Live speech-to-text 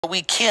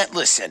We can't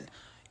listen.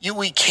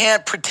 We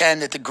can't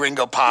pretend that the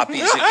Gringo Poppy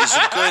is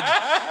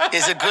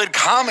a good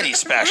comedy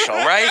special,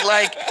 right?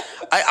 Like,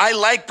 I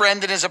like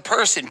Brendan as a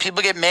person.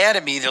 People get mad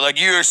at me. They're like,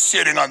 "You're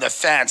sitting on the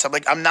fence." I'm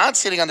like, I'm not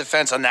sitting on the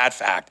fence on that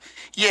fact.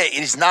 Yeah,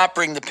 it does not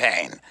bring the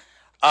pain.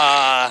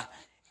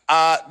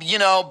 You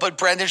know, but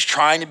Brendan's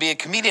trying to be a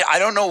comedian. I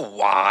don't know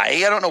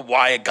why. I don't know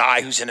why a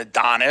guy who's an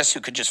Adonis who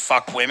could just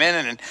fuck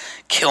women and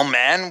kill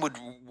men would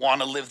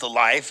want to live the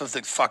life of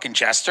the fucking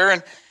jester.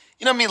 And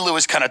you know, me and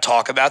Lewis kind of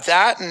talk about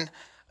that. And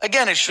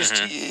again, it's just,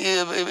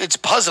 it's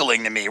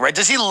puzzling to me, right?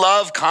 Does he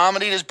love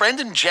comedy? Does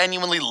Brendan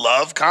genuinely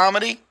love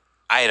comedy?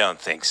 I don't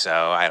think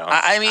so.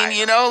 I mean,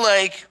 you know,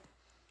 like...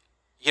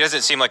 He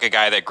doesn't seem like a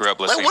guy that grew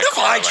up listening what to if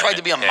I tried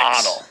to be a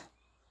model?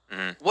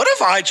 What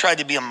if I tried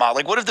to be a model?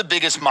 Like, what if the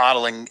biggest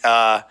model in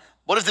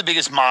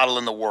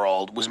the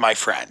world was my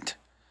friend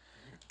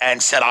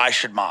and said I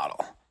should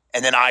model?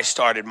 And then I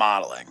started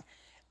modeling.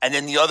 And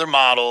then the other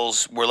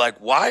models were like,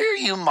 "Why are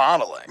you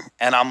modeling?"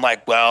 And I'm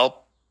like,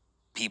 "Well,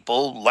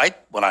 people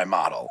like when I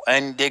model."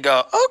 And they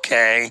go,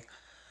 "Okay,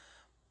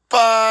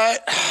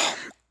 but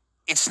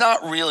it's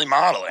not really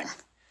modeling."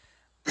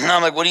 And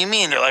I'm like, "What do you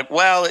mean?" They're like,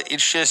 "Well,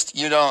 it's just,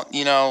 you don't,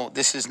 you know,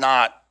 this is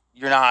not,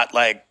 you're not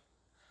like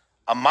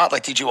a model.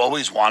 Like, did you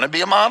always want to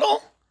be a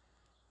model?"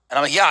 And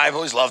I'm like, "Yeah, I've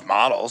always loved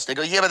models." They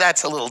go, "Yeah, but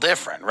that's a little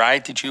different,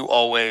 right? Did you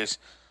always,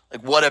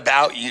 like, what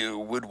about you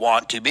would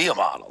want to be a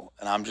model?"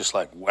 And I'm just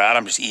like, "Well,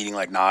 I'm just eating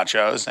like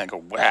nachos." And I go,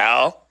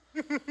 "Well,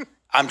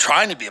 I'm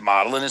trying to be a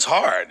model and it's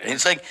hard." And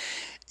it's like,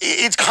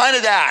 it's kind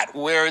of that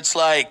where it's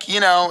like, you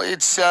know,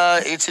 it's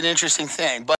an interesting thing. But